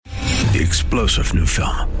The explosive new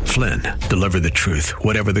film, Flynn, deliver the truth,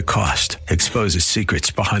 whatever the cost. Exposes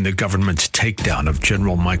secrets behind the government's takedown of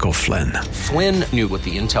General Michael Flynn. Flynn knew what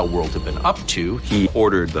the intel world had been up to. He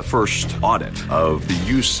ordered the first audit of the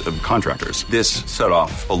use of contractors. This set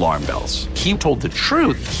off alarm bells. He told the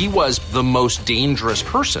truth. He was the most dangerous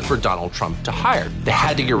person for Donald Trump to hire. They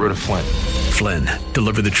had to get rid of Flynn. Flynn,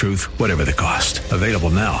 deliver the truth, whatever the cost. Available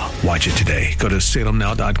now. Watch it today. Go to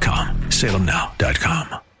salemnow.com.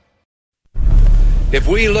 salemnow.com. If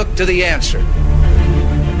we look to the answer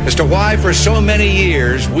as to why for so many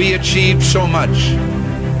years we achieved so much,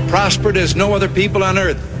 prospered as no other people on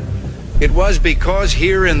earth, it was because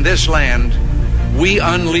here in this land we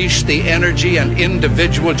unleashed the energy and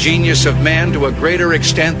individual genius of man to a greater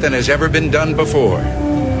extent than has ever been done before.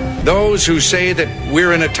 Those who say that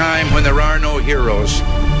we're in a time when there are no heroes,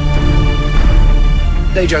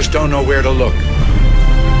 they just don't know where to look.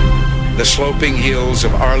 The sloping hills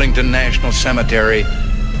of Arlington National Cemetery,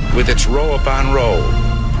 with its row upon row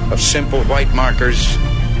of simple white markers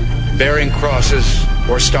bearing crosses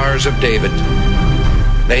or stars of David,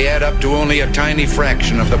 they add up to only a tiny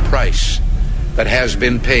fraction of the price that has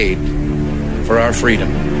been paid for our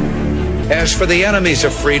freedom. As for the enemies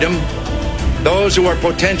of freedom, those who are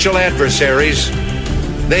potential adversaries,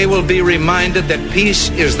 they will be reminded that peace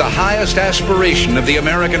is the highest aspiration of the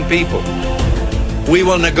American people. We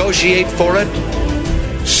will negotiate for it,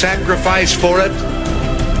 sacrifice for it.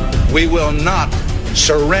 We will not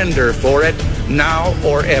surrender for it now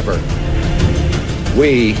or ever.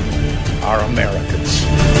 We are Americans.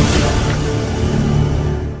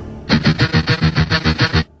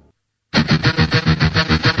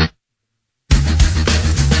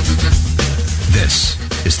 This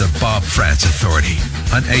is the Bob Frantz Authority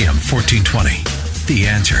on AM 1420. The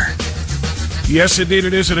Answer. Yes, indeed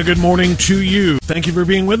it is, and a good morning to you. Thank you for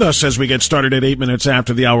being with us as we get started at 8 minutes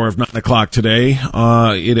after the hour of 9 o'clock today.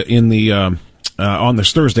 On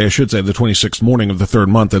this Thursday, I should say, the 26th morning of the third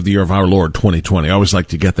month of the year of our Lord 2020. I always like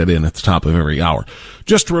to get that in at the top of every hour.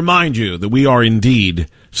 Just to remind you that we are indeed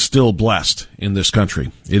still blessed in this country.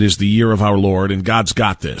 It is the year of our Lord, and God's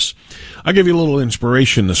got this. I'll give you a little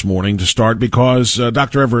inspiration this morning to start because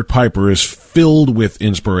Dr. Everett Piper is filled with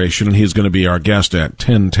inspiration, and he's going to be our guest at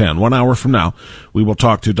 10:10. 1 hour from now, we will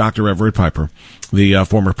talk to Dr. Everett Piper, the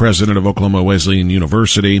former president of Oklahoma Wesleyan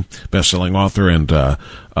University, best-selling author and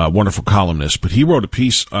wonderful columnist. But he wrote a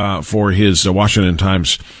piece for his Washington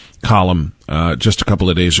Times column just a couple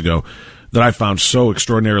of days ago that I found so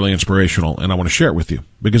extraordinarily inspirational, and I want to share it with you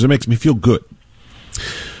because it makes me feel good.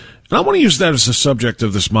 And I want to use that as the subject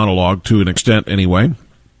of this monologue to an extent anyway.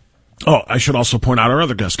 Oh, I should also point out our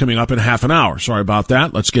other guest coming up in half an hour. Sorry about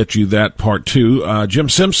that. Let's get you that part two. Jim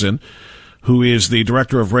Simpson, who is the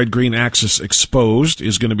director of Red Green Axis Exposed,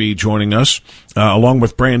 is going to be joining us, along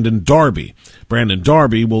with Brandon Darby. Brandon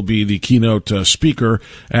Darby will be the keynote speaker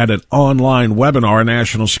at an online webinar, a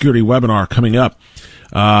national security webinar coming up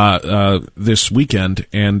this weekend,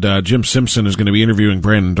 and Jim Simpson is going to be interviewing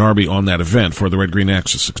Brandon Darby on that event for the Red Green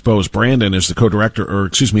Axis Exposed. Brandon is the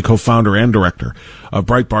co-founder and director of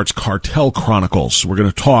Breitbart's Cartel Chronicles. We're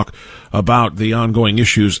going to talk about the ongoing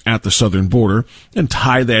issues at the southern border and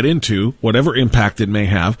tie that into whatever impact it may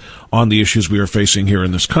have on the issues we are facing here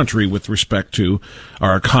in this country with respect to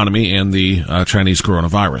our economy and the Chinese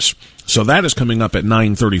coronavirus. So that is coming up at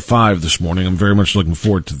 9:35 this morning. I'm very much looking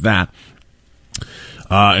forward to that.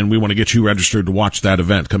 And we want to get you registered to watch that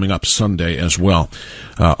event coming up Sunday as well,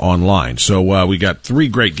 online. So, we got three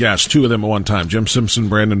great guests, two of them at one time, Jim Simpson,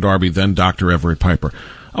 Brandon Darby, then Dr. Everett Piper.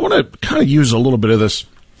 I want to kind of use a little bit of this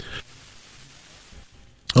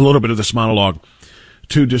monologue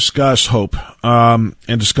to discuss hope, and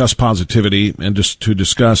discuss positivity, and just to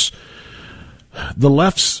discuss the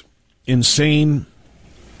left's insane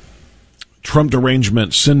Trump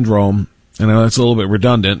derangement syndrome. And I know that's a little bit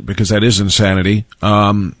redundant because that is insanity.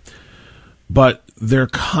 But their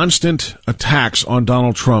constant attacks on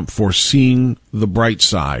Donald Trump for seeing the bright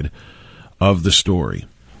side of the story.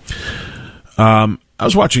 I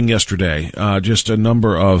was watching yesterday just a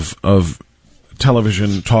number of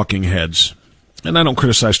television talking heads. And I don't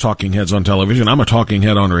criticize talking heads on television. I'm a talking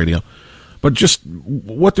head on radio. But just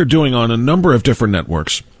what they're doing on a number of different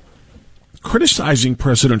networks, criticizing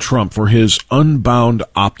President Trump for his unbound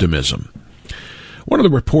optimism. One of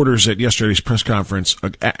the reporters at yesterday's press conference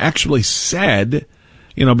actually said,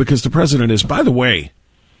 because the president is, by the way,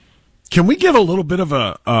 can we give a little bit of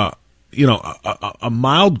a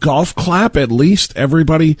mild golf clap at least,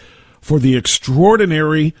 everybody, for the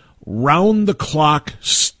extraordinary round-the-clock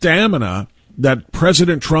stamina that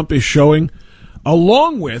President Trump is showing,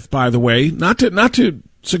 along with, by the way, not to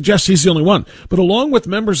suggest he's the only one. But along with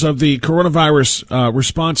members of the coronavirus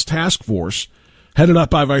response task force, headed up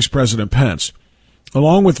by Vice President Pence,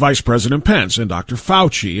 along with Vice President Pence and Dr.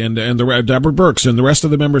 Fauci and Deborah Birx and the rest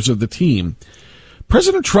of the members of the team,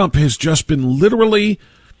 President Trump has just been literally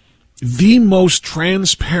the most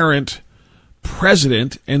transparent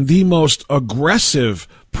president and the most aggressive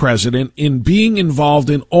president in being involved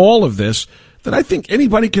in all of this that I think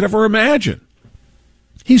anybody could ever imagine.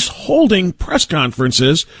 He's holding press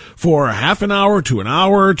conferences for a half an hour to an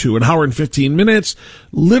hour and 15 minutes,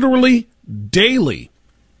 literally daily.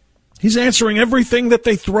 He's answering everything that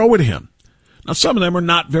they throw at him. Now, some of them are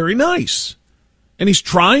not very nice. And he's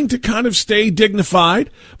trying to kind of stay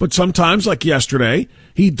dignified, but sometimes, like yesterday,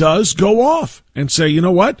 he does go off and say, you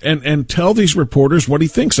know what, and tell these reporters what he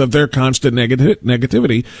thinks of their constant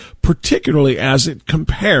negativity, particularly as it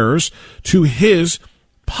compares to his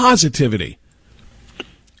positivity.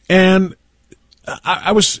 And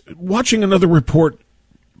I was watching another report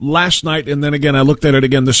last night, and then again I looked at it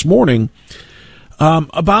again this morning,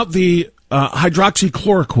 about the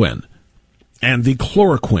hydroxychloroquine and the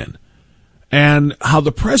chloroquine, and how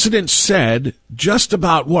the president said just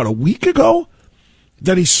about, a week ago,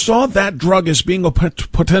 that he saw that drug as being a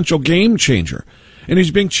potential game changer. And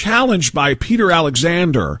he's being challenged by Peter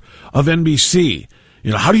Alexander of NBC.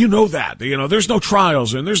 How do you know that? There's no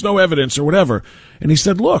trials and there's no evidence or whatever. And he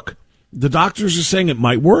said, look, the doctors are saying it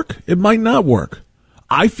might work, it might not work.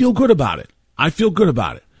 I feel good about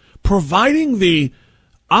it. Providing the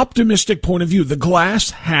optimistic point of view, the glass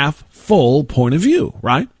half full point of view,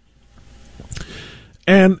 right?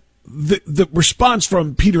 And the response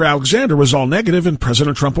from Peter Alexander was all negative, and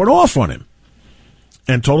President Trump went off on him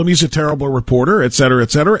and told him he's a terrible reporter, et cetera, et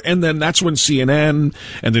cetera. And then that's when CNN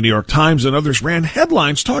and the New York Times and others ran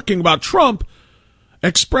headlines talking about Trump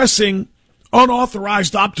expressing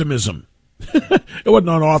unauthorized optimism. It wasn't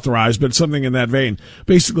unauthorized, but something in that vein,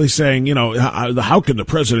 basically saying, how can the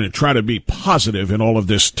president try to be positive in all of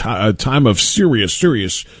this time of serious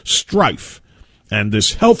strife and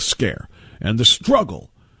this health scare and the struggle?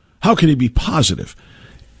 How can he be positive?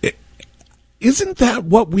 Isn't that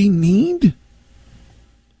what we need?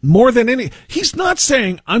 More than any, he's not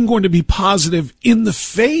saying I'm going to be positive in the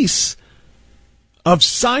face of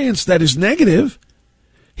science that is negative.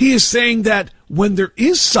 He is saying that when there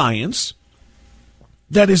is science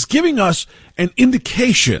that is giving us an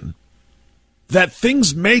indication that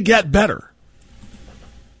things may get better,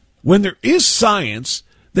 when there is science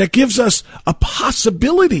that gives us a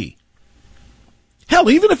possibility, hell,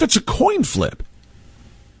 even if it's a coin flip,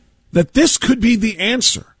 that this could be the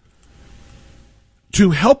answer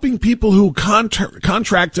to helping people who contract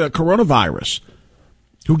coronavirus,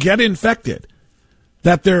 who get infected,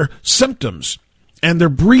 that their symptoms and their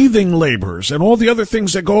breathing labors and all the other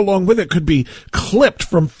things that go along with it could be clipped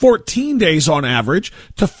from 14 days on average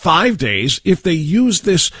to 5 days if they use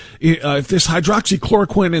this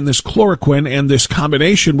hydroxychloroquine and this chloroquine and this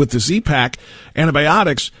combination with the Z-Pak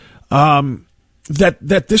antibiotics, that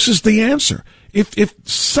this is the answer. If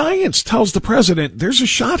science tells the president there's a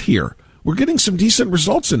shot here, we're getting some decent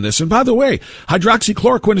results in this. And by the way,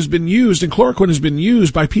 hydroxychloroquine has been used, and chloroquine has been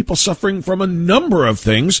used by people suffering from a number of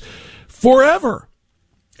things forever.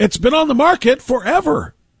 It's been on the market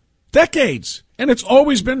forever, decades, and it's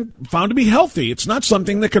always been found to be healthy. It's not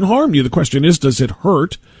something that can harm you. The question is, does it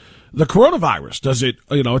hurt the coronavirus? Does it,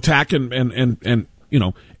 attack and end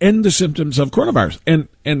the symptoms of coronavirus?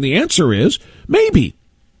 And the answer is maybe.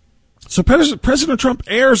 So President Trump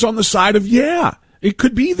errs on the side of, yeah, it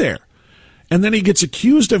could be there. And then he gets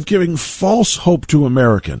accused of giving false hope to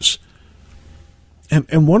Americans.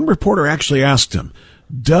 And one reporter actually asked him,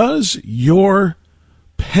 does your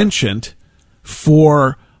penchant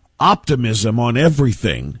for optimism on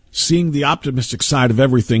everything, seeing the optimistic side of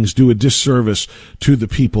everything, do a disservice to the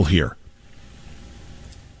people here?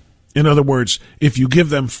 In other words, if you give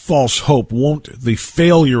them false hope, won't the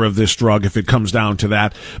failure of this drug, if it comes down to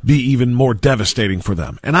that, be even more devastating for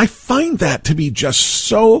them? And I find that to be just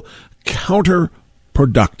so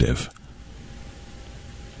counterproductive.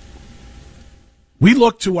 We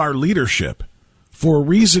look to our leadership for a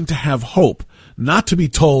reason to have hope, not to be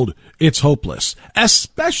told it's hopeless,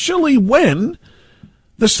 especially when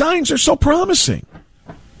the signs are so promising.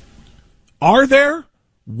 Were there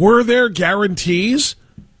guarantees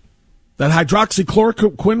that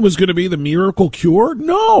hydroxychloroquine was going to be the miracle cure?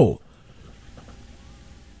 No.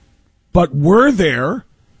 But were there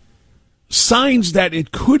signs that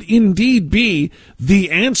it could indeed be the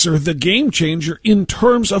answer, the game changer in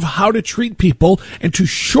terms of how to treat people and to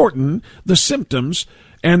shorten the symptoms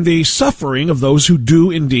and the suffering of those who do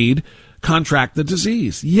indeed contract the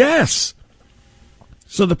disease? Yes.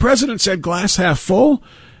 So the president said glass half full,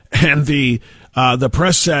 and the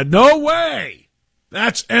press said, no way.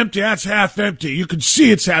 That's empty. That's half empty. You can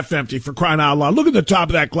see it's half empty, for crying out loud. Look at the top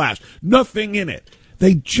of that glass. Nothing in it.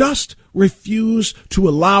 They just refuse to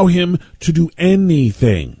allow him to do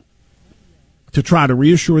anything to try to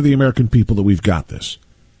reassure the American people that we've got this.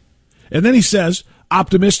 And then he says,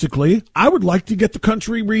 optimistically, I would like to get the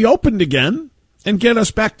country reopened again and get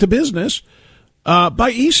us back to business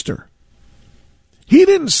by Easter. He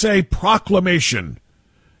didn't say proclamation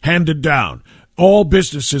handed down. All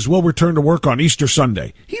businesses will return to work on Easter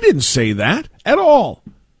Sunday. He didn't say that at all.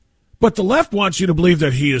 But the left wants you to believe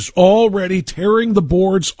that he is already tearing the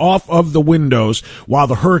boards off of the windows while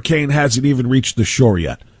the hurricane hasn't even reached the shore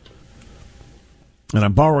yet. And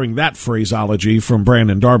I'm borrowing that phraseology from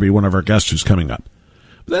Brandon Darby, one of our guests who's coming up.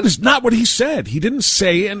 That is not what he said. He didn't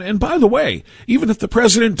say, and by the way, even if the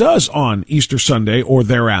president does on Easter Sunday or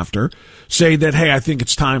thereafter say that, hey, I think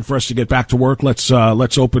it's time for us to get back to work, let's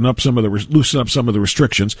open up loosen up some of the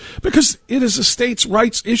restrictions, because it is a states'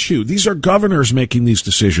 rights issue. These are governors making these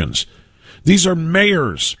decisions. These are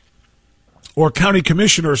mayors or county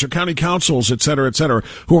commissioners or county councils, et cetera,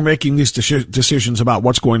 who are making these decisions about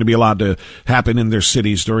what's going to be allowed to happen in their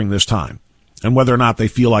cities during this time, and whether or not they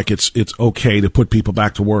feel like it's okay to put people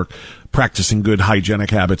back to work, practicing good hygienic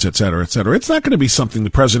habits, et cetera, et cetera. It's not going to be something the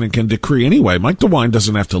president can decree anyway. Mike DeWine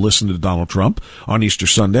doesn't have to listen to Donald Trump on Easter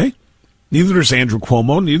Sunday. Neither does Andrew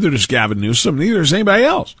Cuomo, neither does Gavin Newsom, neither does anybody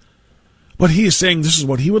else. But he is saying this is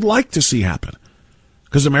what he would like to see happen.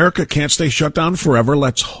 Because America can't stay shut down forever.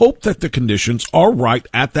 Let's hope that the conditions are right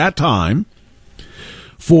at that time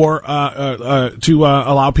for to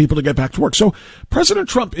allow people to get back to work. So President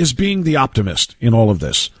Trump is being the optimist in all of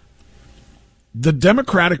this. The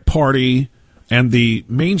Democratic Party and the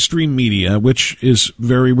mainstream media, which is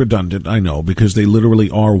very redundant, I know, because they literally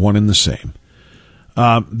are one and the same,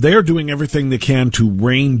 they are doing everything they can to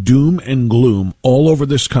rain doom and gloom all over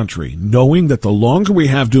this country, knowing that the longer we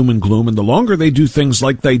have doom and gloom and the longer they do things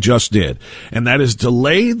like they just did, and that is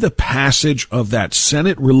delay the passage of that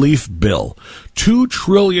Senate relief bill, $2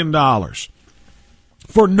 trillion,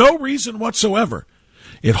 for no reason whatsoever.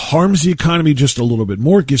 It harms the economy just a little bit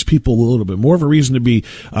more. It gives people a little bit more of a reason to be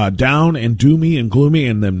down and doomy and gloomy,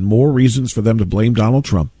 and then more reasons for them to blame Donald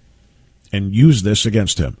Trump and use this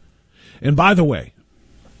against him. And by the way,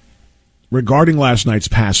 regarding last night's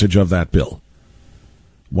passage of that bill,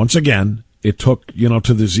 once again, it took,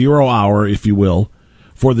 to the 0 hour, if you will,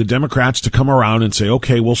 for the Democrats to come around and say,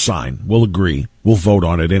 okay, we'll sign, we'll agree, we'll vote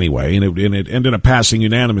on it anyway. And it ended up passing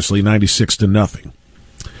unanimously 96-0.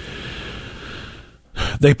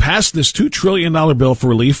 They passed this $2 trillion bill for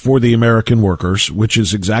relief for the American workers, which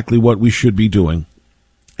is exactly what we should be doing.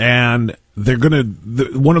 And they're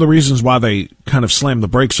one of the reasons why they kind of slammed the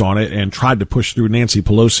brakes on it and tried to push through Nancy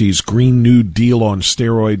Pelosi's Green New Deal on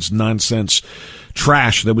steroids nonsense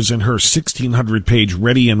trash that was in her 1,600-page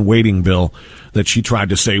ready and waiting bill that she tried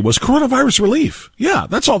to say was coronavirus relief. Yeah,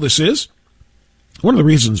 that's all this is. One of the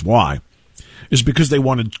reasons why is because they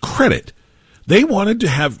wanted credit. They wanted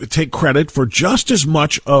to take credit for just as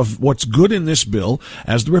much of what's good in this bill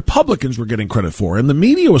as the Republicans were getting credit for. And the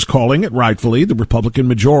media was calling it, rightfully, the Republican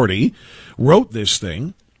majority wrote this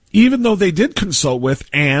thing, even though they did consult with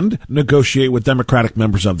and negotiate with Democratic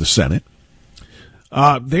members of the Senate.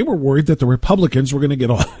 They were worried that the Republicans were going to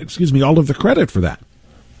get all of the credit for that.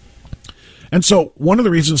 And so one of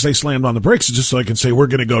the reasons they slammed on the brakes is just so they can say, we're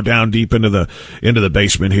going to go down deep into the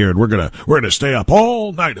basement here, and we're going to stay up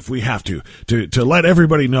all night if we have to let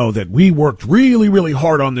everybody know that we worked really, really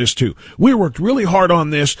hard on this too. We worked really hard on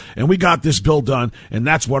this, and we got this bill done, and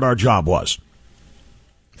that's what our job was.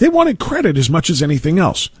 They wanted credit as much as anything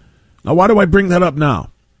else. Now, why do I bring that up now?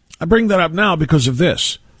 I bring that up now because of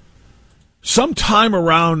this. Sometime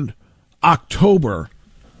around October,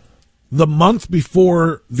 the month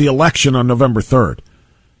before the election on November 3rd,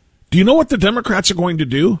 do you know what the Democrats are going to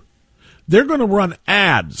do? They're going to run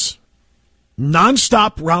ads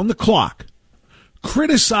nonstop round the clock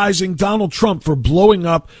criticizing Donald Trump for blowing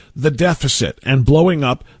up the deficit and blowing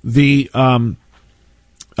up the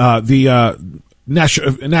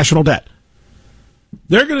national debt.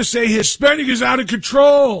 They're going to say his spending is out of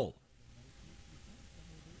control.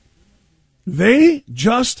 They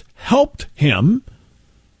just helped him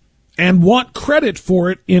and want credit for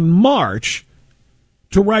it in March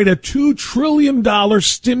to write a $2 trillion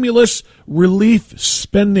stimulus relief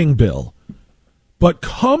spending bill. But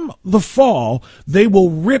come the fall, they will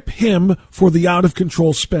rip him for the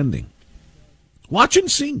out-of-control spending. Watch and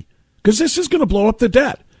see, because this is going to blow up the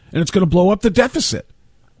debt, and it's going to blow up the deficit.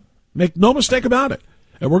 Make no mistake about it.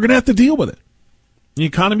 And we're going to have to deal with it. The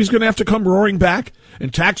economy's going to have to come roaring back,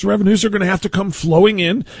 and tax revenues are going to have to come flowing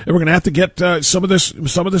in, and we're going to have to get some of this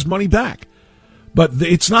money back. But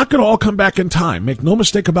it's not going to all come back in time. Make no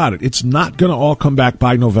mistake about it. It's not going to all come back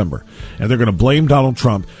by November. And they're going to blame Donald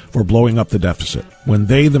Trump for blowing up the deficit when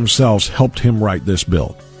they themselves helped him write this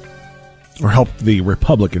bill, or helped the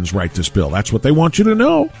Republicans write this bill. That's what they want you to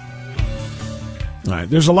know. All right,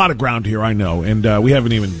 there's a lot of ground here, I know, and we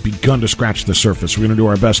haven't even begun to scratch the surface. We're going to do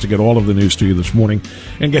our best to get all of the news to you this morning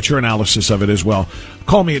and get your analysis of it as well.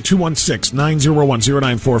 Call me at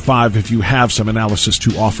 216-901-0945 if you have some analysis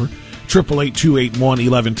to offer.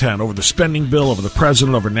 888-281-1110 over the spending bill, over the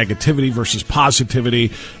president, over negativity versus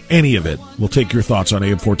positivity, any of it. We'll take your thoughts on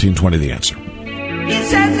AM 1420, The Answer. It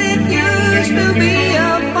says it used to be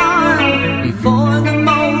a farm before the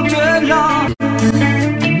motor law.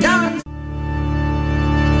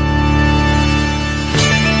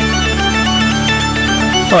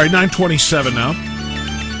 All right, 9:27 now.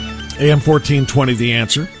 AM 1420, The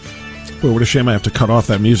Answer. Boy, what a shame I have to cut off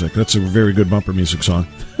that music. That's a very good bumper music song.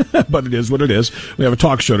 But it is what it is. We have a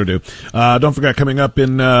talk show to do. Don't forget, coming up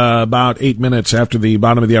in about 8 minutes after the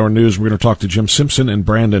bottom of the hour news, we're going to talk to Jim Simpson and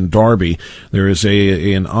Brandon Darby. There is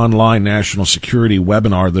an online national security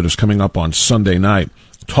webinar that is coming up on Sunday night,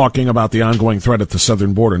 talking about the ongoing threat at the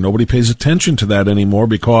southern border. Nobody pays attention to that anymore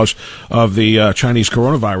because of the Chinese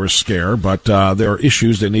coronavirus scare, but there are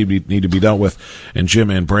issues that need to be dealt with, and Jim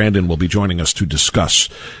and Brandon will be joining us to discuss.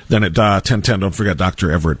 Then at 10:10, don't forget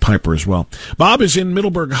Dr. Everett Piper as well. Bob is in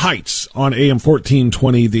Middleburg Heights on AM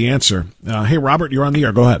 1420, The Answer. Hey, Robert, you're on the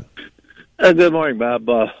air. Go ahead. Good morning, Bob.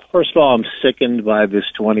 First of all, I'm sickened by this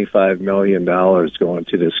 $25 million going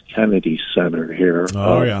to this Kennedy Center here.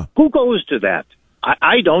 Oh, yeah. Who goes to that?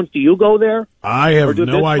 I don't. Do you go there? I have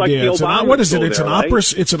no idea. What is it? It's an opera.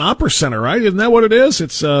 Right? It's an opera center, right? Isn't that what it is?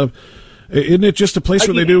 It's isn't it just a place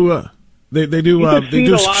where they do they do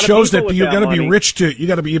shows that you got to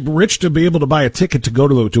be rich to be able to buy a ticket to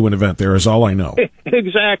go to an event there. Is all I know.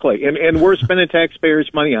 Exactly, and we're spending taxpayers'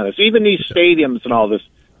 money on this. Even these stadiums and all this.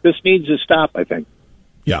 This needs to stop, I think.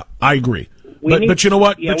 Yeah, I agree. But you know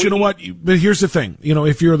what? Yeah, But here's the thing. You know,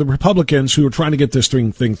 if you're the Republicans who are trying to get this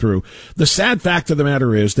thing through, the sad fact of the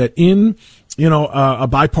matter is that in, a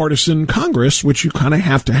bipartisan Congress, which you kind of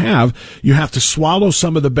have, you have to swallow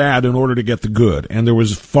some of the bad in order to get the good. And there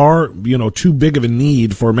was far, too big of a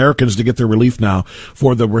need for Americans to get their relief now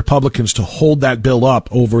for the Republicans to hold that bill up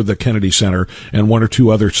over the Kennedy Center and one or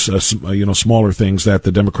two other, smaller things that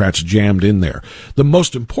the Democrats jammed in there. The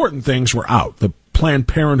most important things were out. The Planned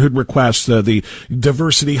Parenthood requests, the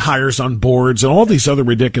diversity hires on boards, and all these other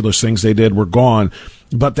ridiculous things they did were gone.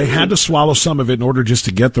 But they had to swallow some of it in order just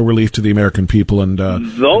to get the relief to the American people, and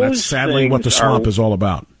that's sadly what the swamp is all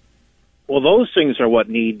about. Well, those things are what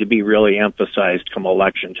need to be really emphasized come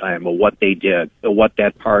election time, or what they did, or what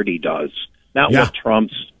that party does, not what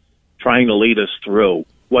Trump's trying to lead us through.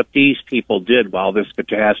 What these people did while this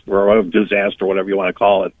catastrophe or disaster, whatever you want to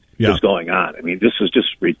call it, is going on. I mean, this is just,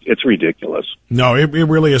 it's ridiculous. No, it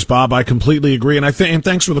really is, Bob. I completely agree. And and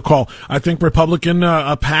thanks for the call. I think Republican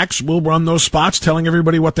PACs will run those spots telling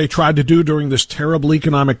everybody what they tried to do during this terrible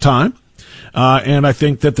economic time. And I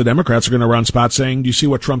think that the Democrats are going to run spots saying, do you see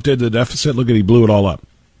what Trump did to the deficit? Look at, he blew it all up.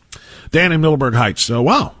 Dan in Middleburg Heights.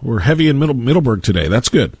 Wow, we're heavy in Middleburg today. That's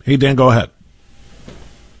good. Hey, Dan, go ahead.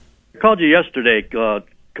 I called you yesterday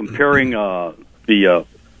comparing the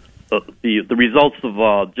results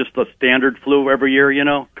of just the standard flu every year,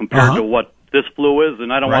 compared to what this flu is.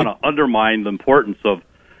 And I don't want to undermine the importance of,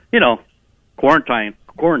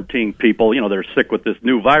 quarantine people, they're sick with this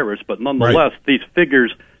new virus. But nonetheless, these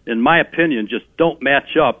figures, in my opinion, just don't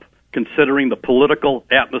match up considering the political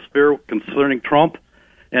atmosphere concerning Trump.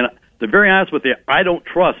 And to be very honest with you, I don't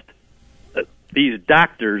trust these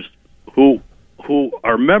doctors who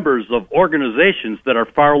are members of organizations that are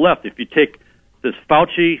far left. If you take this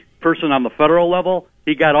Fauci person on the federal level,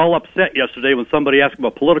 he got all upset yesterday when somebody asked him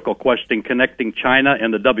a political question connecting China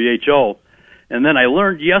and the WHO. And then I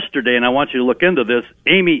learned yesterday, and I want you to look into this,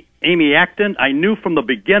 Amy Acton, I knew from the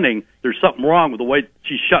beginning there's something wrong with the way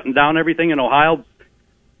she's shutting down everything in Ohio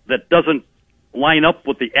that doesn't line up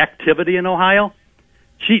with the activity in Ohio.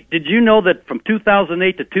 Did you know that from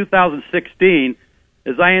 2008 to 2016,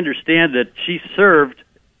 as I understand it, she served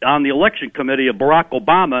on the election committee of Barack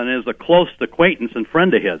Obama and is a close acquaintance and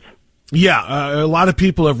friend of his. Yeah, a lot of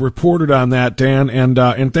people have reported on that, Dan,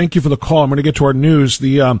 and thank you for the call. I'm going to get to our news.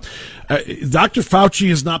 Dr. Fauci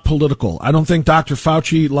is not political. I don't think Dr.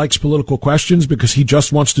 Fauci likes political questions because he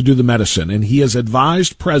just wants to do the medicine, and he has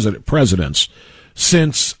advised presidents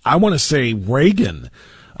since, I want to say, Reagan,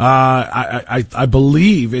 I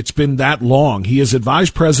believe it's been that long. He has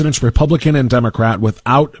advised presidents, Republican and Democrat,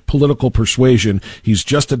 without political persuasion. He's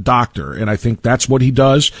just a doctor, and I think that's what he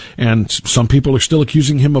does. And some people are still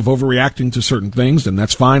accusing him of overreacting to certain things, and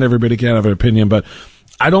that's fine. Everybody can have an opinion, but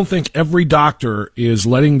I don't think every doctor is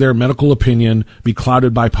letting their medical opinion be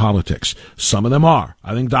clouded by politics. Some of them are.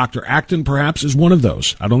 I think Dr. Acton perhaps is one of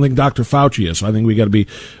those. I don't think Dr. Fauci is. So I think we got to be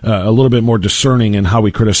a little bit more discerning in how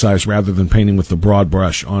we criticize rather than painting with the broad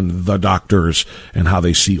brush on the doctors and how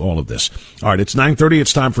they see all of this. All right, it's 9:30.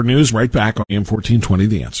 It's time for news. Right back on AM 1420,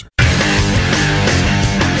 The Answer.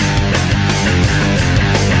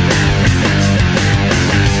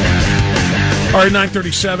 All right,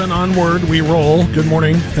 9:37, onward we roll. Good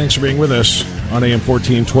morning. Thanks for being with us on AM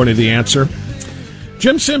 1420, The Answer.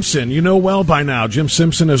 Jim Simpson, you know well by now. Jim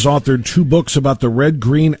Simpson has authored 2 books about the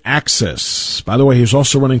Red-Green Axis. By the way, he's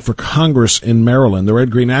also running for Congress in Maryland. The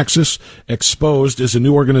Red-Green Axis Exposed is a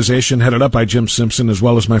new organization headed up by Jim Simpson as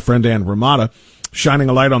well as my friend Ann Ramada, shining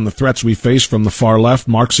a light on the threats we face from the far left,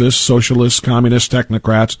 Marxists, socialists, communists,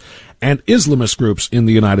 technocrats, and Islamist groups in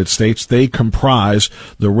the United States. They comprise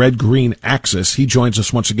the Red-Green Axis. He joins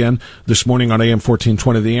us once again this morning on AM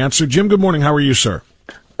 1420, The Answer. Jim, good morning. How are you, sir?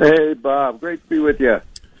 Hey, Bob. Great to be with you.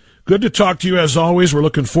 Good to talk to you as always. We're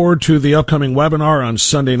looking forward to the upcoming webinar on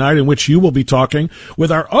Sunday night in which you will be talking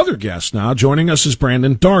with our other guest now. Joining us is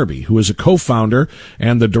Brandon Darby, who is a co-founder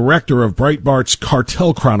and the director of Breitbart's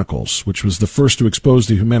Cartel Chronicles, which was the first to expose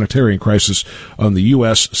the humanitarian crisis on the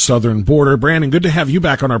U.S. southern border. Brandon, good to have you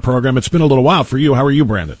back on our program. It's been a little while for you. How are you,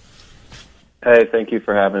 Brandon? Hey, thank you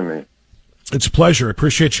for having me. It's a pleasure. I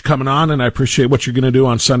appreciate you coming on, and I appreciate what you're going to do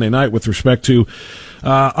on Sunday night with respect to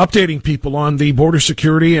updating people on the border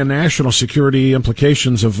security and national security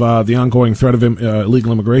implications of the ongoing threat of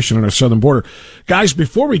illegal immigration on our southern border. Guys,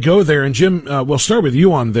 before we go there, and Jim, we'll start with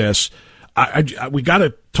you on this. We got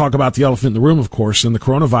to talk about the elephant in the room, of course, and the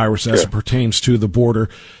coronavirus as it pertains to the border.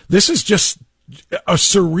 This is just a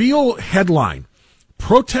surreal headline.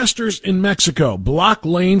 Protesters in Mexico block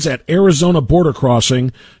lanes at Arizona border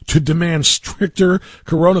crossing to demand stricter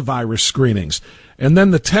coronavirus screenings. And then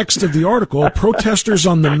the text of the article, protesters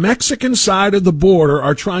on the Mexican side of the border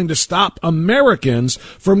are trying to stop Americans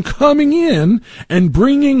from coming in and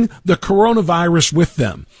bringing the coronavirus with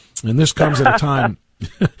them. And this comes at a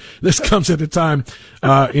time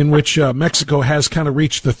in which Mexico has kind of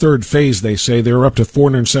reached the third phase, they say. There are up to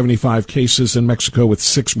 475 cases in Mexico with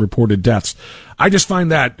 6 reported deaths. I just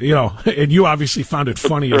find that, and you obviously found it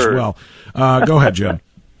funny as well. Go ahead, Jim.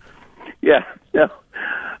 Yeah, no.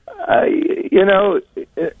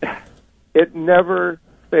 It never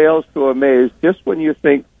fails to amaze. Just when you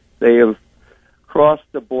think they have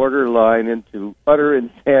crossed the borderline into utter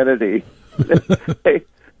insanity, they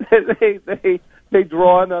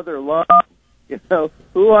draw another line.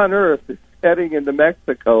 Who on earth is heading into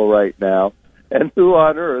Mexico right now, and who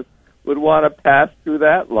on earth would want to pass through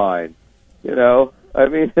that line?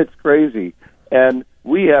 It's crazy. And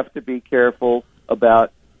we have to be careful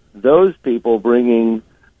about those people bringing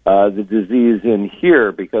the disease in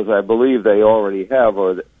here, because I believe they already have,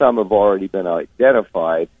 or that some have already been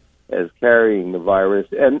identified as carrying the virus.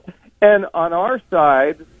 And on our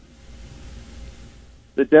side,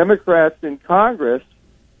 the Democrats in Congress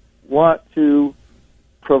want to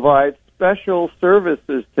provide special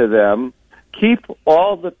services to them, keep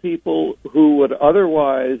all the people who would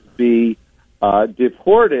otherwise be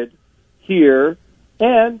deported here,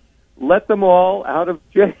 and let them all out of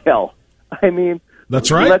jail. That's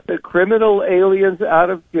right. Let the criminal aliens out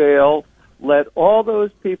of jail, let all those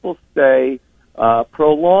people stay,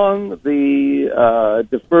 prolong the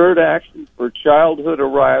deferred action for childhood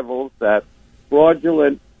arrivals, that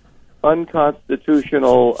fraudulent,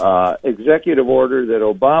 unconstitutional executive order that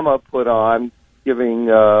Obama put on, giving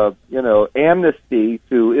amnesty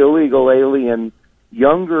to illegal alien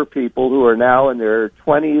younger people who are now in their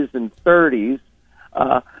 20s and 30s,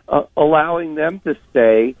 allowing them to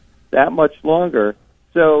stay that much longer.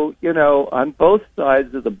 So, on both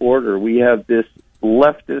sides of the border, we have this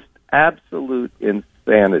leftist absolute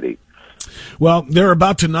insanity. Well, they're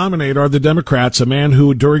about to nominate, are the Democrats, a man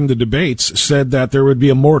who during the debates said that there would be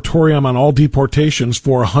a moratorium on all deportations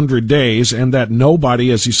for 100 days and that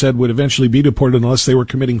nobody, as he said, would eventually be deported unless they were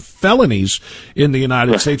committing felonies in the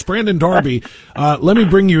United States. Brandon Darby, let me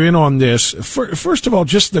bring you in on this. First of all,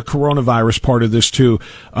 just the coronavirus part of this, too.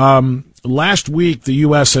 last week, the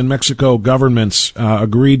U.S. and Mexico governments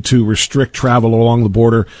agreed to restrict travel along the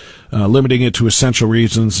border, limiting it to essential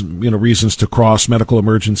reasons, reasons to cross, medical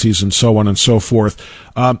emergencies, and so on and so forth.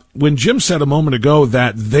 When Jim said a moment ago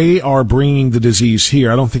that they are bringing the disease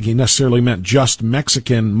here, I don't think he necessarily meant just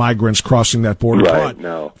Mexican migrants crossing that border, right, but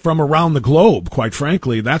no. from around the globe, quite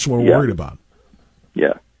frankly. That's what we're worried about.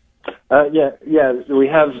 Yeah. We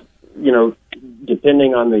have,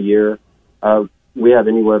 depending on the year, we have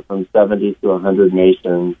anywhere from 70 to 100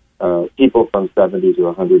 nations, people from 70 to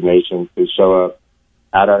 100 nations who show up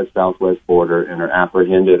at our southwest border and are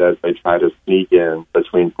apprehended as they try to sneak in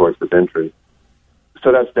between ports of entry.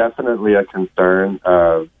 So that's definitely a concern.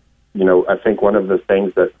 I think one of the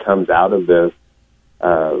things that comes out of this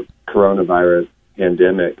coronavirus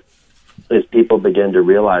pandemic is people begin to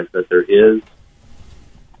realize that there is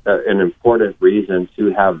an important reason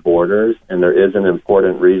to have borders, and there is an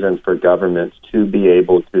important reason for governments to be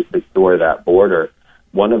able to secure that border.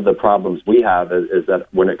 One of the problems we have is that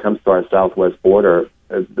when it comes to our southwest border,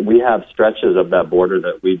 we have stretches of that border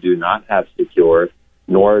that we do not have secure,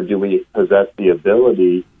 nor do we possess the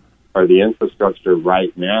ability or the infrastructure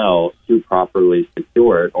right now to properly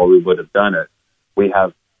secure it, or we would have done it. We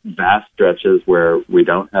have vast stretches where we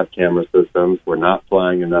don't have camera systems, we're not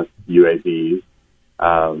flying enough UAVs,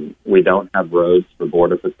 we don't have roads for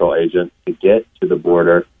Border Patrol agents to get to the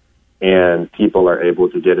border, and people are able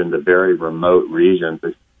to get into very remote regions,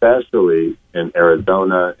 especially in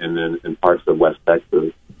Arizona and then in parts of West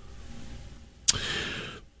Texas.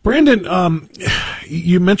 Brandon,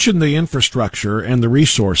 you mentioned the infrastructure and the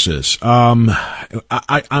resources. I'm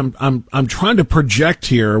trying to project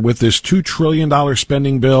here with this $2 trillion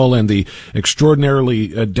spending bill and the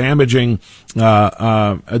extraordinarily damaging,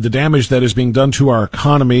 the damage that is being done to our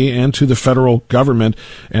economy and to the federal government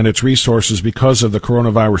and its resources because of the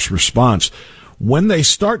coronavirus response. When they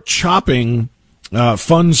start chopping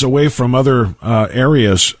funds away from other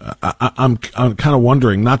areas, I'm kind of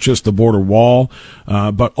wondering, not just the border wall,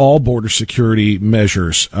 but all border security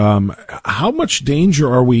measures. How much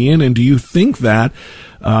danger are we in, and do you think that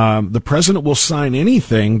the president will sign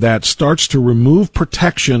anything that starts to remove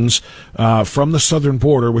protections from the southern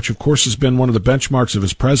border, which of course has been one of the benchmarks of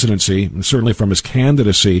his presidency, and certainly from his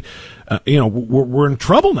candidacy? We're in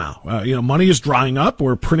trouble now. Money is drying up.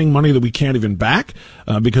 We're printing money that we can't even back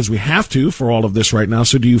because we have to for all of this right now.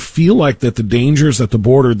 So do you feel like that the dangers at the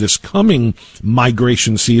border this coming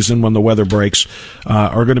migration season, when the weather breaks,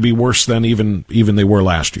 are going to be worse than even they were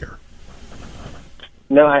last year?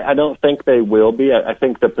 No, I don't think they will be. I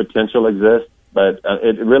think the potential exists, but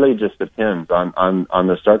it really just depends on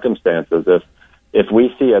the circumstances. If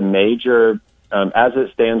we see a major, as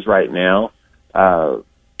it stands right now, the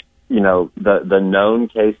known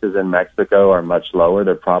cases in Mexico are much lower.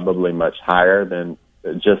 They're probably much higher than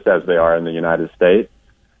just as they are in the United States.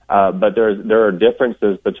 But there are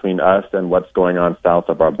differences between us and what's going on south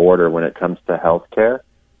of our border when it comes to health care.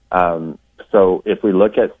 So if we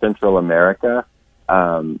look at Central America,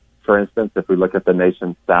 for instance, if we look at the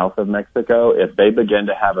nations south of Mexico, if they begin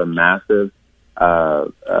to have a massive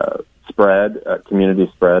community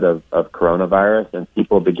spread of coronavirus, and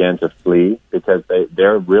people begin to flee because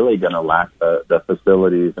they're really going to lack the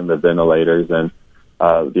facilities and the ventilators and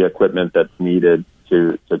the equipment that's needed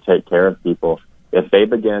to take care of people. If they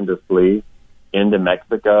begin to flee into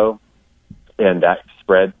Mexico and that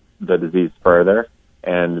spreads the disease further,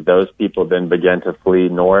 and those people then begin to flee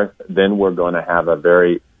north, then we're going to have a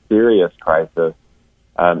very serious crisis.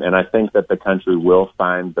 And I think that the country will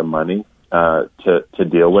find the money to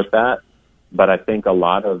deal with that. But I think a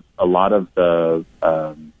lot of the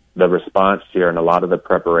response here and a lot of the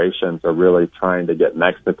preparations are really trying to get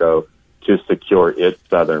Mexico to secure its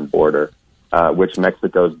southern border, which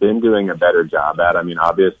Mexico's been doing a better job at. I mean,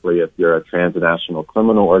 obviously, if you're a transnational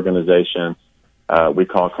criminal organization, we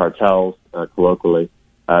call cartels colloquially,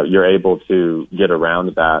 you're able to get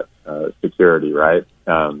around that security, right?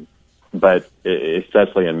 But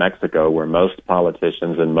especially in Mexico, where most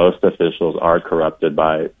politicians and most officials are corrupted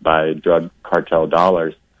by drug cartel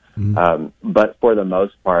dollars. Mm-hmm. But for the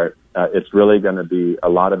most part, it's really going to be, a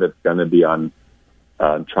lot of it's going to be on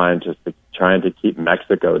trying to keep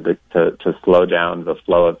Mexico to slow down the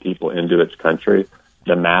flow of people into its country,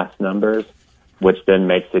 the mass numbers, which then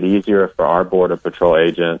makes it easier for our Border Patrol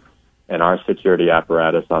agents and our security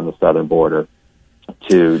apparatus on the southern border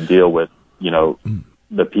to deal with,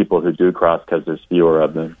 the people who do cross, because there's fewer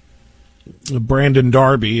of them. Brandon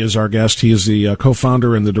Darby is our guest. He is the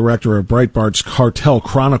co-founder and the director of Breitbart's Cartel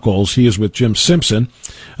Chronicles. He is with Jim Simpson,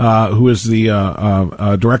 who is the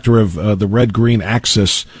director of the Red Green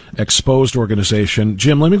Axis Exposed organization.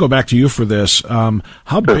 Jim, let me go back to you for this.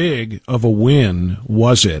 How big of a win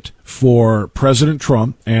was it for President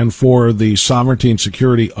Trump and for the sovereignty and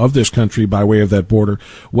security of this country by way of that border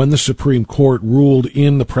when the Supreme Court ruled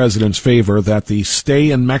in the president's favor that the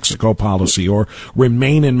stay in Mexico policy or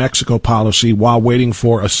remain in Mexico policy while waiting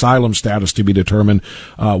for asylum status to be determined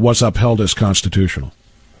was upheld as constitutional?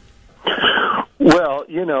 Well,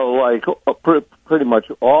 like pretty much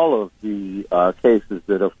all of the cases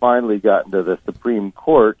that have finally gotten to the Supreme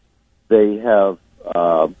Court, they have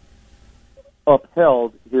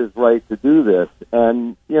upheld his right to do this.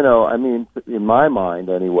 And, in my mind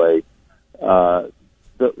anyway,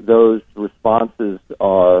 those responses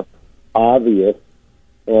are obvious,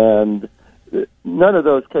 and none of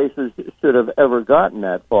those cases should have ever gotten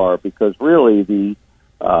that far, because really the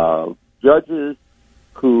judges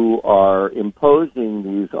who are imposing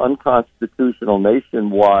these unconstitutional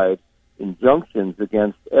nationwide injunctions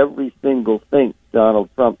against every single thing Donald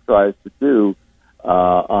Trump tries to do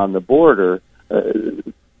on the border,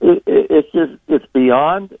 it's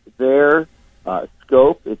beyond their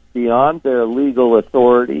scope, it's beyond their legal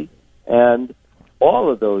authority, and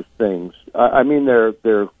all of those things.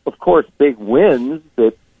 They're of course big wins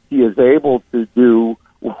that he is able to do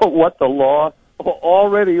what the law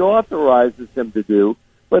already authorizes him to do,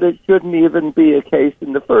 but it shouldn't even be a case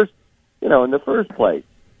in the first place.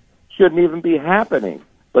 Shouldn't even be happening.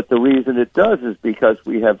 But the reason it does is because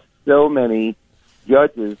we have so many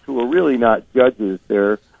judges who are really not judges.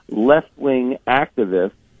 They're left-wing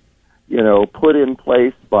activists, put in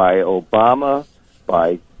place by Obama,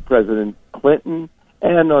 by President Clinton,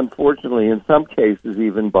 and unfortunately, in some cases,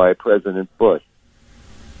 even by President Bush.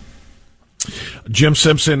 Jim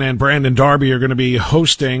Simpson and Brandon Darby are going to be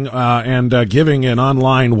hosting and giving an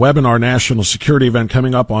online webinar national security event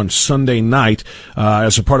coming up on Sunday night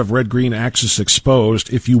as a part of Red Green Axis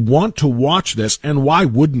Exposed. If you want to watch this, and why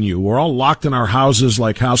wouldn't you? We're all locked in our houses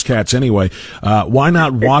like house cats anyway. Why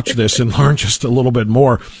not watch this and learn just a little bit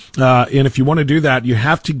more? And if you want to do that, you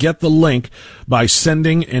have to get the link by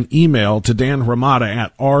sending an email to Dan Ramada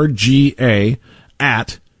at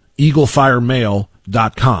rga@eaglefiremail.com.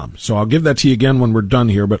 So I'll give that to you again when we're done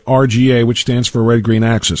here, but RGA, which stands for Red Green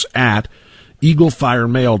Axis, at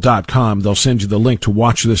eaglefiremail.com. They'll send you the link to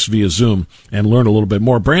watch this via Zoom and learn a little bit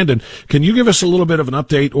more. Brandon, can you give us a little bit of an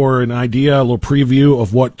update or an idea, a little preview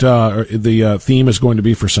of what the theme is going to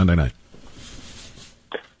be for Sunday night?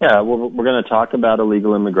 Yeah, well, we're going to talk about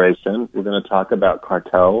illegal immigration. We're going to talk about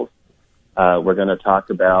cartels. We're going to talk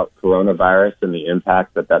about coronavirus and the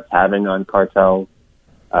impact that that's having on cartels.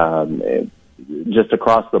 Just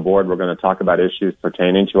across the board, we're going to talk about issues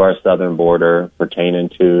pertaining to our southern border, pertaining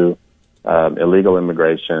to illegal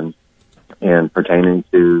immigration, and pertaining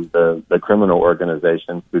to the criminal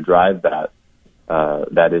organizations who drive that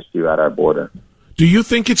issue at our border. Do you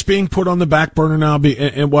think it's being put on the back burner now?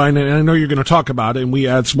 And I know you're going to talk about it, and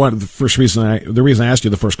that's one of the first reason. The reason I asked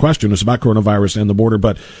you the first question was about coronavirus and the border,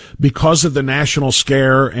 but because of the national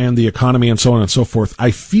scare and the economy and so on and so forth,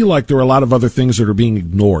 I feel like there are a lot of other things that are being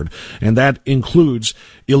ignored, and that includes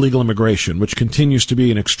illegal immigration, which continues to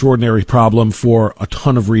be an extraordinary problem for a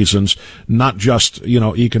ton of reasons, not just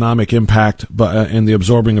economic impact, but and the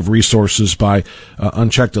absorbing of resources by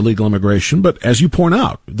unchecked illegal immigration, but as you point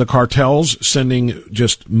out, the cartels sending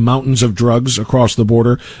just mountains of drugs across the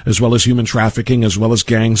border, as well as human trafficking, as well as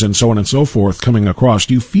gangs and so on and so forth coming across.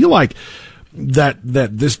 Do you feel like that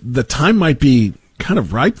the time might be kind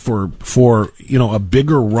of ripe for a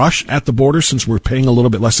bigger rush at the border since we're paying a little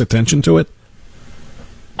bit less attention to it?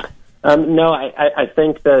 No, I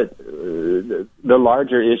think that the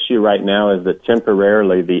larger issue right now is that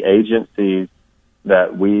temporarily the agencies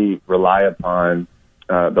that we rely upon,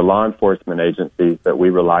 the law enforcement agencies that we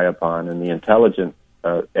rely upon, and the intelligence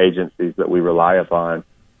agencies that we rely upon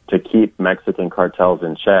to keep Mexican cartels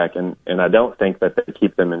in check, and I don't think that they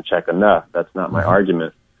keep them in check enough. That's not my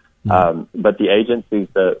argument. But the agencies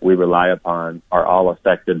that we rely upon are all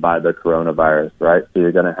affected by the coronavirus, right? So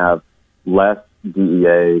you're going to have less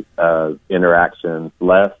DEA interactions,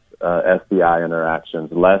 less FBI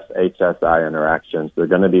interactions, less HSI interactions. They're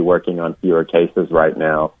going to be working on fewer cases right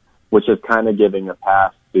now, which is kind of giving a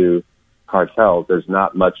pass to cartels. There's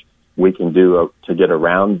not much we can do to get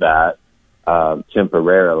around that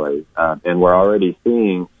temporarily. And we're already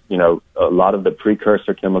seeing, a lot of the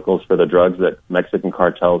precursor chemicals for the drugs that Mexican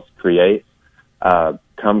cartels create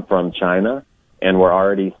come from China. And we're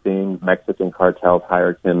already seeing Mexican cartels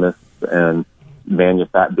hire chemists and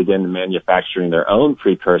begin manufacturing their own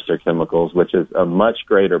precursor chemicals, which is a much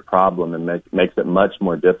greater problem and makes it much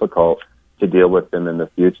more difficult to deal with them in the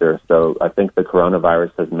future. So I think the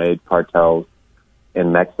coronavirus has made cartels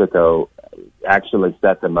in Mexico actually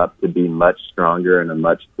set them up to be much stronger and a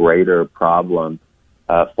much greater problem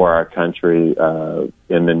for our country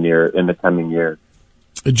in the coming years.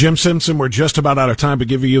 Jim Simpson, we're just about out of time, but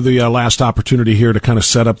give you the last opportunity here to kind of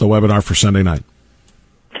set up the webinar for Sunday night.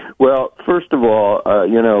 Well, first of all,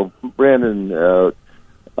 Brandon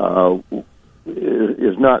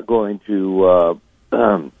is not going to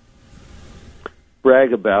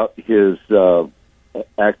brag about his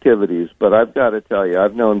activities, but I've got to tell you,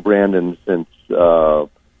 I've known Brandon since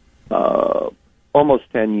almost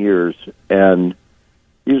 10 years, and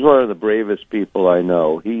he's one of the bravest people I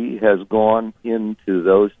know. He has gone into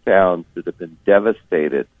those towns that have been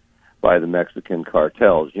devastated by the Mexican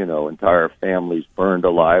cartels, entire families burned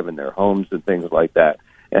alive in their homes and things like that.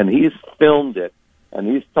 And he's filmed it, and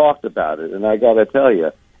he's talked about it. And I got to tell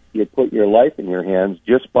you, you put your life in your hands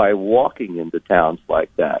just by walking into towns like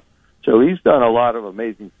that. So he's done a lot of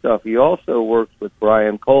amazing stuff. He also works with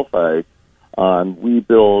Brian Colfay on We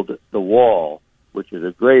Build the Wall, which is a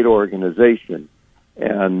great organization.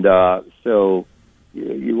 And so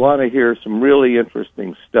you want to hear some really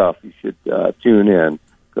interesting stuff. You should tune in,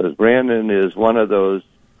 because Brandon is one of those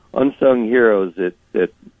unsung heroes that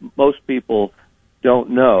most people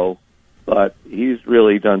don't know, but he's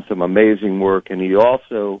really done some amazing work. And he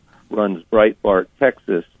also runs Breitbart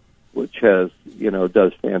Texas, which has,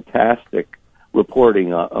 does fantastic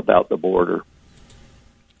reporting about the border.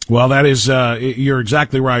 Well, that is, you're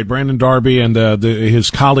exactly right. Brandon Darby and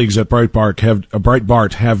his colleagues at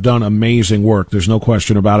Breitbart have done amazing work. There's no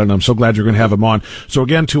question about it, and I'm so glad you're going to have him on. So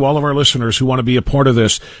again, to all of our listeners who want to be a part of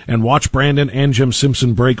this and watch Brandon and Jim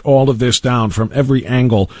Simpson break all of this down from every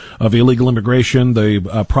angle of illegal immigration,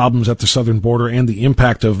 the problems at the southern border, and the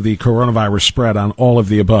impact of the coronavirus spread on all of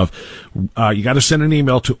the above, you got to send an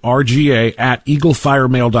email to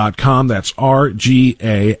rga@eaglefiremail.com. That's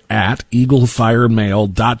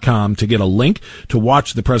rga@eaglefiremail.com to get a link to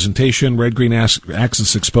watch the presentation, Red Green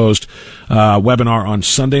Axis Exposed webinar on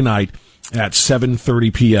Sunday night at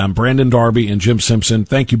 7:30 p.m. Brandon Darby and Jim Simpson,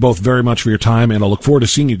 thank you both very much for your time, and I look forward to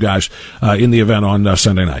seeing you guys in the event on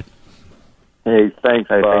Sunday night. Hey, thanks,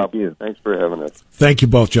 Bob. Thank you. Thanks for having us. Thank you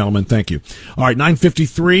both, gentlemen. Thank you. All right,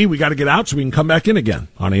 9:53, we got to get out so we can come back in again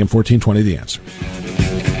on AM 1420, The Answer.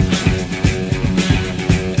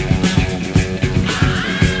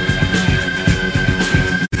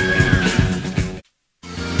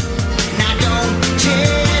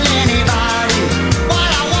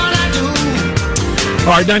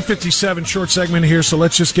 All right, 9:57, short segment here, so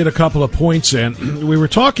let's just get a couple of points in. We were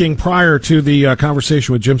talking prior to the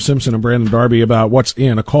conversation with Jim Simpson and Brandon Darby about what's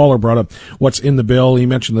in. A caller brought up what's in the bill. He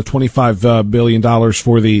mentioned the $25 billion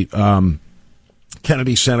for the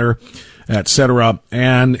Kennedy Center, et cetera,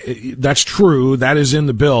 and that's true. That is in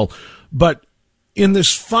the bill. But in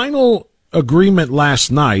this final agreement last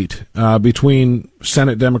night between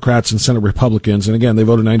Senate Democrats and Senate Republicans, and again, they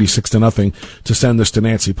voted 96-0 to send this to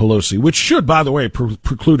Nancy Pelosi, which should, by the way,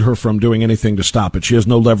 preclude her from doing anything to stop it. She has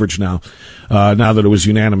no leverage now that it was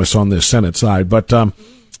unanimous on this Senate side. But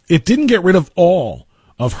it didn't get rid of all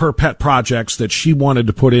of her pet projects that she wanted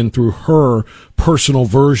to put in through her personal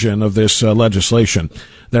version of this legislation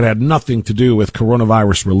that had nothing to do with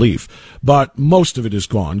coronavirus relief. But most of it is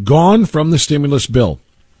gone. Gone from the stimulus bill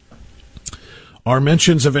are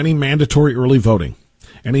mentions of any mandatory early voting,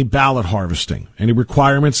 any ballot harvesting, any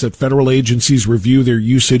requirements that federal agencies review their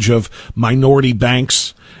usage of minority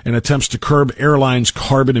banks, and attempts to curb airlines'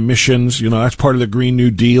 carbon emissions. That's part of the Green New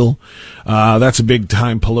Deal. That's a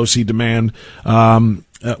big-time Pelosi demand.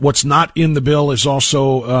 What's not in the bill is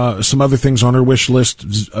also some other things on her wish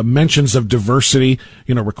list. Mentions of diversity,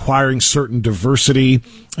 requiring certain diversity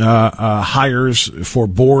hires for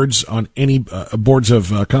boards on any boards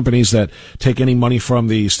of companies that take any money from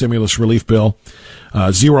the stimulus relief bill.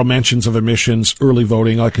 Zero mentions of emissions, early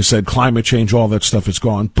voting. Like I said, climate change, all that stuff is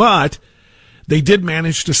gone. But they did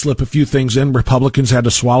manage to slip a few things in Republicans had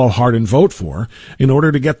to swallow hard and vote for in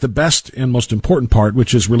order to get the best and most important part,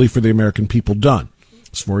 which is relief for the American people, done.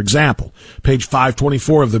 For example, page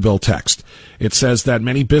 524 of the bill text, it says that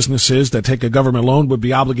many businesses that take a government loan would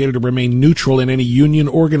be obligated to remain neutral in any union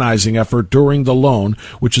organizing effort during the loan,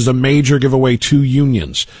 which is a major giveaway to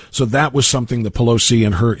unions. So that was something that Pelosi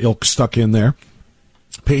and her ilk stuck in there.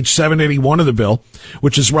 Page 781 of the bill,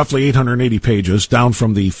 which is roughly 880 pages, down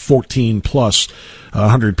from the 14-plus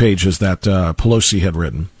 100 pages that Pelosi had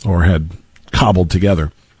written or had cobbled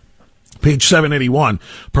together. Page 781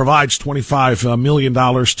 provides $25 million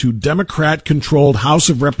to Democrat-controlled House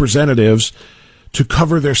of Representatives to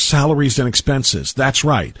cover their salaries and expenses. That's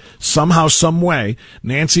right. Somehow, some way,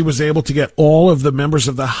 Nancy was able to get all of the members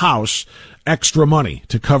of the House extra money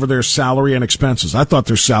to cover their salary and expenses. I thought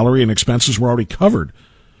their salary and expenses were already covered.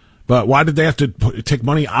 But why did they have to take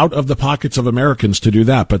money out of the pockets of Americans to do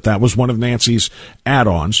that? But that was one of Nancy's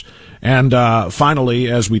add-ons. And finally,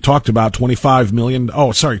 as we talked about, $25 million,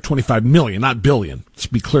 not billion. Let's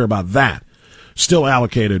be clear about that. Still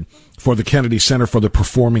allocated for the Kennedy Center for the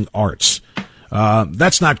Performing Arts.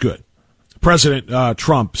 That's not good. President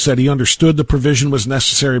Trump said he understood the provision was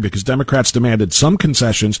necessary because Democrats demanded some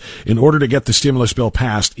concessions in order to get the stimulus bill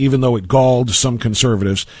passed, even though it galled some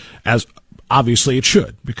conservatives, as obviously it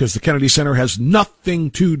should, because the Kennedy Center has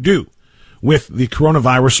nothing to do with the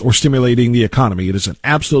coronavirus or stimulating the economy. It is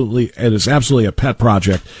absolutely a pet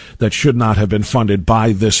project that should not have been funded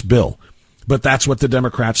by this bill. But that's what the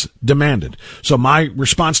Democrats demanded. So my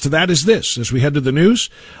response to that is this. As we head to the news,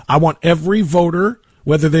 I want every voter,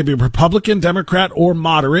 whether they be Republican, Democrat, or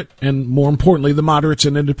moderate, and more importantly, the moderates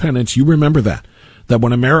and independents, you remember that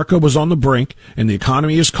when America was on the brink and the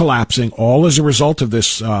economy is collapsing, all as a result of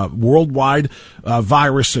this worldwide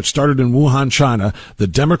virus that started in Wuhan, China, the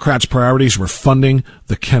Democrats' priorities were funding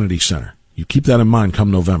the Kennedy Center. You keep that in mind come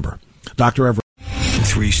November. Dr. Everett.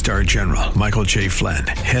 3-star General Michael J. Flynn,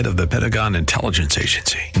 head of the Pentagon Intelligence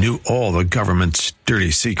Agency, knew all the government's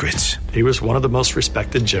dirty secrets. He was one of the most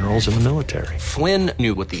respected generals in the military. Flynn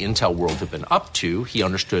knew what the intel world had been up to. He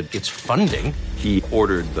understood its funding. He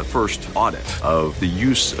ordered the first audit of the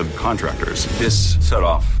use of contractors. This set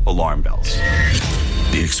off alarm bells.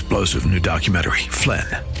 The explosive new documentary, Flynn,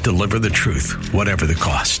 Deliver the Truth, Whatever the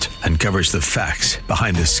Cost, uncovers the facts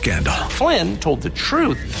behind this scandal. Flynn told the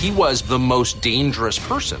truth. He was the most dangerous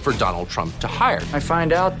person for Donald Trump to hire. I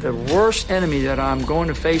find out the worst enemy that I'm going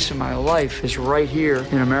to face in my life is right here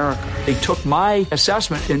in America. They took my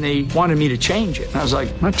assessment and they wanted me to change it. And I was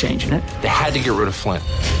like, I'm not changing it. They had to get rid of Flynn.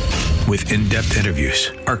 With in-depth interviews,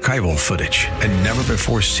 archival footage, and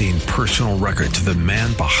never-before-seen personal records of the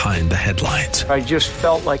man behind the headlines. I just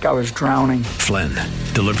felt like I was drowning. Flynn,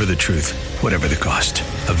 Deliver the Truth, Whatever the Cost.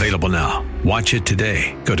 Available now. Watch it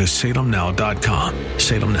today. Go to salemnow.com.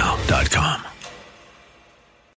 salemnow.com.